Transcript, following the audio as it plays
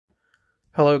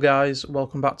Hello guys,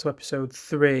 welcome back to episode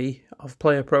 3 of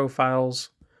Player Profiles.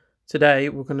 Today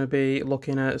we're going to be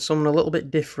looking at someone a little bit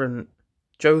different,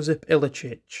 Josip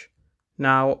Iličić.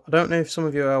 Now, I don't know if some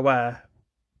of you are aware,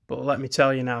 but let me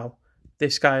tell you now,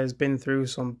 this guy has been through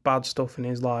some bad stuff in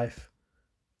his life.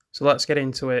 So let's get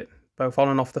into it, both on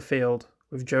and off the field,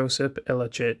 with Josip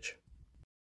Iličić.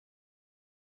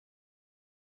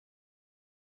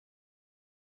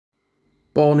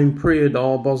 Born in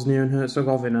Prijedor, Bosnia and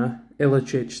Herzegovina,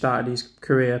 Iličić started his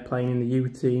career playing in the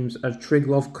youth teams of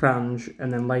Triglav Kranj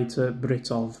and then later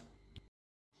Britov.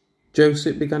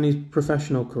 Josip began his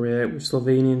professional career with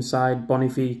Slovenian side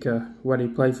Bonifica, where he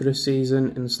played for a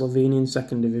season in the Slovenian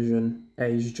second division,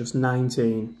 aged just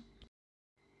 19.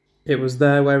 It was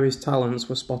there where his talents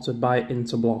were spotted by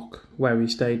Interblock, where he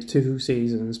stayed 2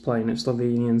 seasons playing at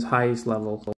Slovenia's highest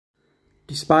level.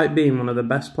 Despite being one of the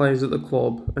best players at the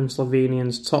club and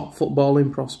Slovenia's top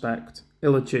footballing prospect,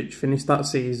 Iličić finished that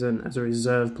season as a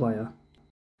reserve player.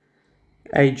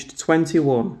 Aged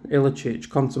 21, Iličić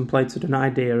contemplated an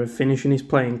idea of finishing his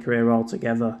playing career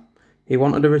altogether. He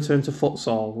wanted to return to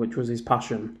futsal, which was his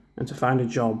passion, and to find a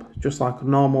job, just like a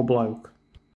normal bloke.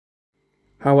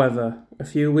 However, a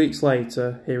few weeks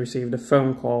later, he received a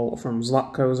phone call from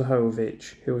Zlatko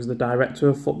Zahovic, who was the director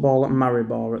of football at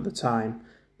Maribor at the time,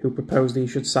 who proposed he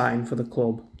should sign for the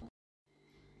club.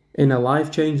 In a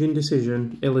life-changing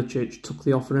decision, Iličić took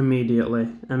the offer immediately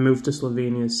and moved to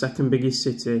Slovenia's second biggest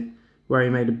city, where he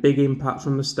made a big impact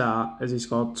from the start as he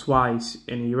scored twice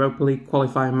in a Europa League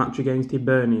qualifying match against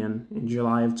Hibernian in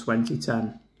July of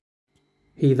 2010.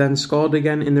 He then scored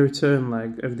again in the return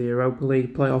leg of the Europa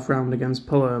League playoff round against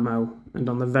Palermo, and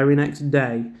on the very next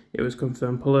day it was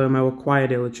confirmed Palermo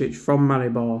acquired Iličić from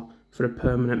Maribor for a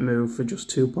permanent move for just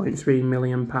 £2.3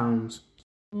 million.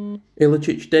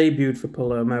 Iličić debuted for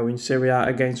Palermo in Serie A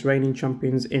against reigning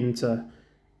champions Inter.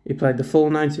 He played the full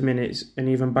 90 minutes and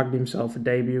even bagged himself a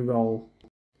debut goal.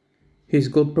 His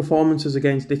good performances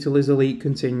against Italy's elite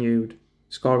continued,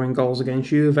 scoring goals against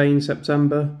Juve in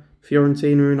September,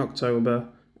 Fiorentina in October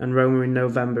and Roma in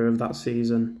November of that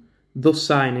season, thus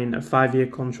signing a 5-year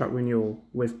contract renewal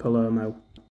with Palermo.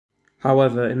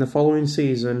 However, in the following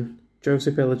season,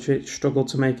 Josip Iličić struggled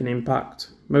to make an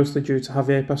impact, mostly due to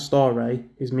Javier Pastore,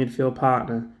 his midfield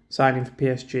partner, signing for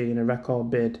PSG in a record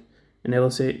bid, and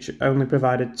Iličić only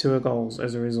provided 2 goals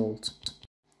as a result.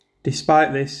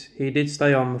 Despite this, he did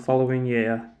stay on the following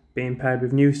year, being paired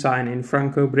with new signing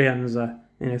Franco Brienza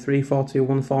in a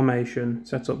 3-4-2-1 formation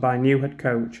set up by new head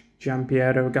coach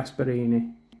Gianpiero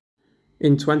Gasperini.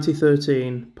 In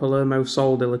 2013, Palermo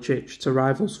sold Iličić to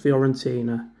rivals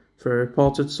Fiorentina for a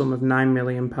reported sum of £9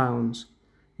 million.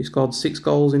 He scored 6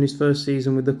 goals in his first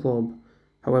season with the club.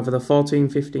 However, the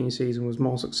 14-15 season was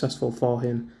more successful for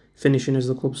him, finishing as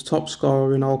the club's top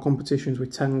scorer in all competitions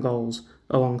with 10 goals,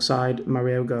 alongside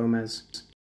Mario Gomez.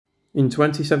 In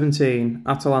 2017,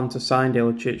 Atalanta signed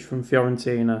Iličić from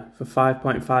Fiorentina for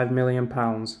 £5.5 million,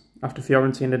 after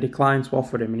Fiorentina declined to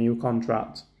offer him a new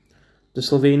contract. The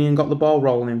Slovenian got the ball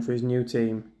rolling for his new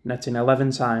team, netting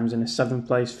 11 times in a 7th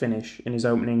place finish in his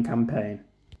opening campaign.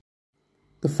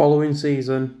 The following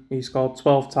season, he scored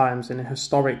 12 times in a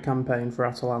historic campaign for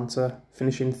Atalanta,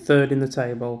 finishing 3rd in the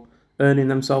table, earning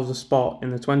themselves a spot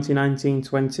in the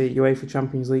 2019-20 UEFA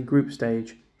Champions League group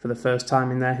stage for the first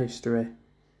time in their history.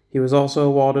 He was also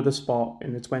awarded a spot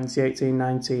in the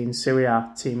 2018-19 Serie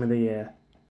A Team of the Year.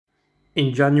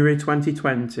 In January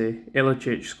 2020,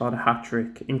 Iličić scored a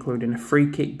hat-trick, including a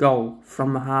free-kick goal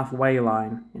from the halfway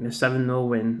line in a 7-0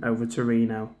 win over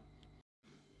Torino.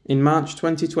 In March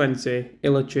 2020,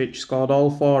 Iličić scored all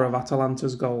 4 of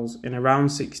Atalanta's goals in a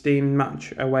round 16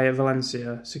 match away at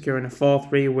Valencia, securing a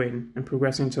 4-3 win and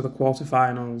progressing to the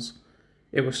quarter-finals.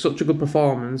 It was such a good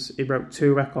performance, he broke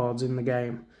 2 records in the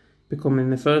game, becoming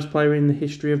the first player in the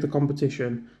history of the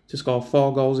competition to score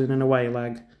 4 goals in an away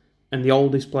leg, and the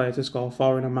oldest player to score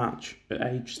 4 in a match at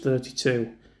age 32,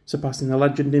 surpassing the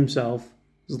legend himself,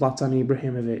 Zlatan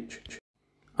Ibrahimovic.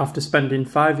 After spending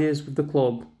 5 years with the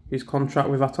club, his contract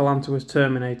with Atalanta was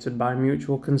terminated by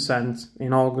mutual consent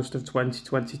in August of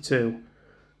 2022.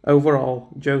 Overall,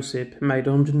 Josip made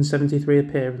 173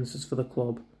 appearances for the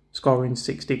club, scoring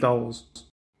 60 goals.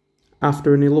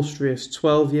 After an illustrious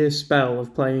 12-year spell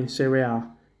of playing Serie A,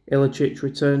 Iličić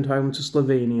returned home to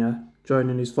Slovenia,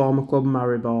 joining his former club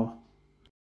Maribor.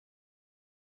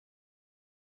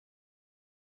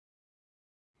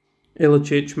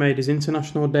 Iličić made his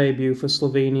international debut for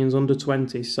Slovenia's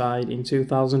under-20s side in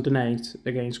 2008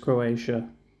 against Croatia.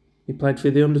 He played for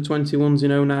the under-21s in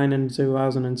 2009 and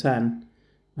 2010.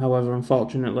 However,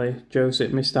 unfortunately,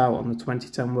 Josip missed out on the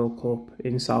 2010 World Cup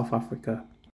in South Africa.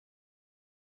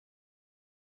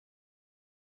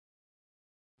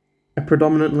 A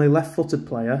predominantly left-footed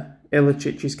player,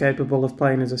 Iličić is capable of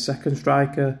playing as a second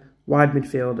striker, wide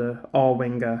midfielder or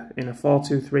winger in a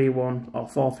 4-2-3-1 or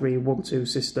 4-3-1-2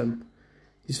 system.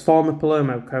 His former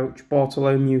Palermo coach,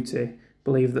 Bortolo Muti,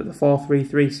 believed that the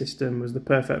 4-3-3 system was the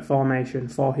perfect formation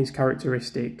for his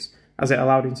characteristics, as it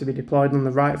allowed him to be deployed on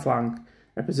the right flank,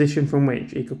 a position from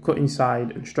which he could cut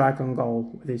inside and strike on goal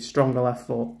with his stronger left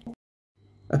foot.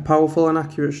 A powerful and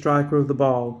accurate striker of the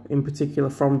ball, in particular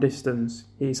from distance,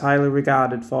 he is highly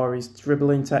regarded for his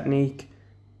dribbling technique,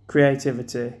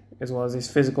 creativity, as well as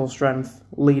his physical strength,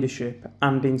 leadership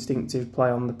and instinctive play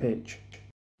on the pitch.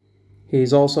 He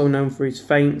is also known for his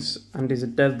feints and is a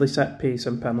deadly set-piece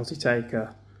and penalty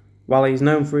taker. While he is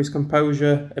known for his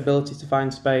composure, ability to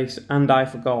find space and eye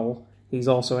for goal, he is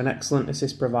also an excellent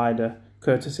assist provider,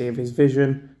 courtesy of his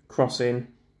vision, crossing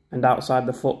and outside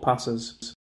the foot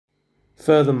passes.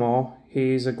 Furthermore,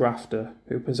 he is a grafter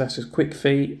who possesses quick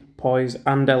feet, poise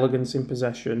and elegance in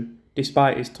possession,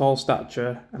 despite his tall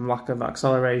stature and lack of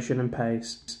acceleration and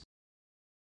pace.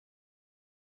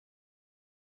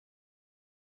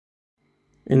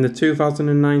 In the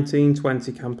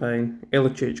 2019-20 campaign,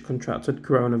 Iličić contracted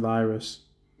coronavirus.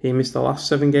 He missed the last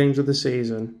 7 games of the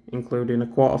season, including a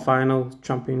quarter-final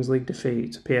Champions League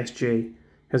defeat to PSG,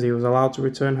 as he was allowed to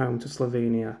return home to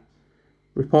Slovenia.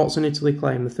 Reports in Italy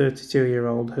claim the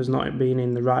 32-year-old has not been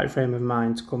in the right frame of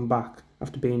mind to come back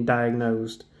after being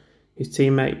diagnosed. His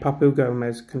teammate Papu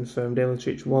Gomez confirmed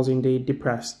Iličić was indeed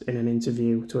depressed in an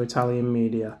interview to Italian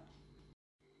media.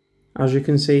 As you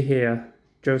can see here,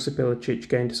 Josip Iličić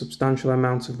gained a substantial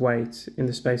amount of weight in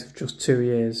the space of just 2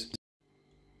 years.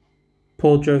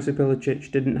 Poor Josip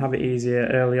Iličić didn't have it easier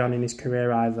early on in his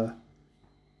career either.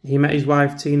 He met his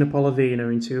wife Tina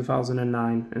Polovina in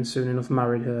 2009 and soon enough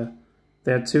married her.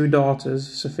 They had 2 daughters,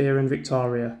 Sofia and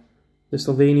Victoria. The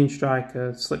Slovenian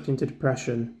striker slipped into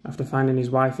depression after finding his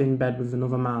wife in bed with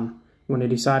another man when he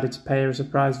decided to pay her a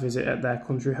surprise visit at their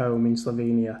country home in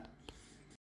Slovenia.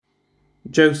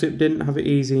 Josip didn't have it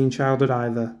easy in childhood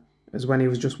either, as when he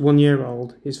was just 1 year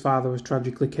old, his father was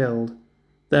tragically killed.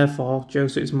 Therefore,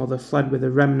 Josip's mother fled with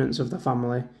the remnants of the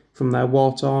family from their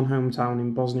war-torn hometown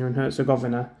in Bosnia and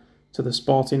Herzegovina to the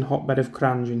sporting hotbed of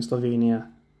Kranj in Slovenia.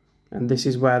 And this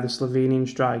is where the Slovenian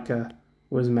striker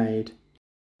was made.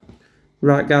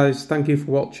 Right guys, thank you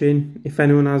for watching. If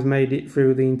anyone has made it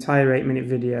through the entire 8-minute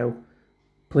video,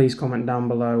 please comment down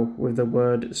below with the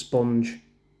word sponge.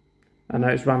 I know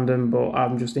it's random, but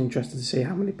I'm just interested to see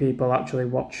how many people actually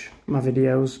watch my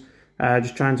videos.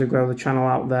 Just trying to grow the channel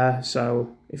out there,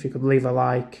 so if you could leave a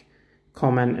like,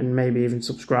 comment and maybe even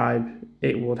subscribe,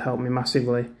 it would help me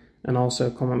massively. And also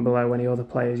comment below any other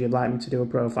players you'd like me to do a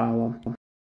profile on.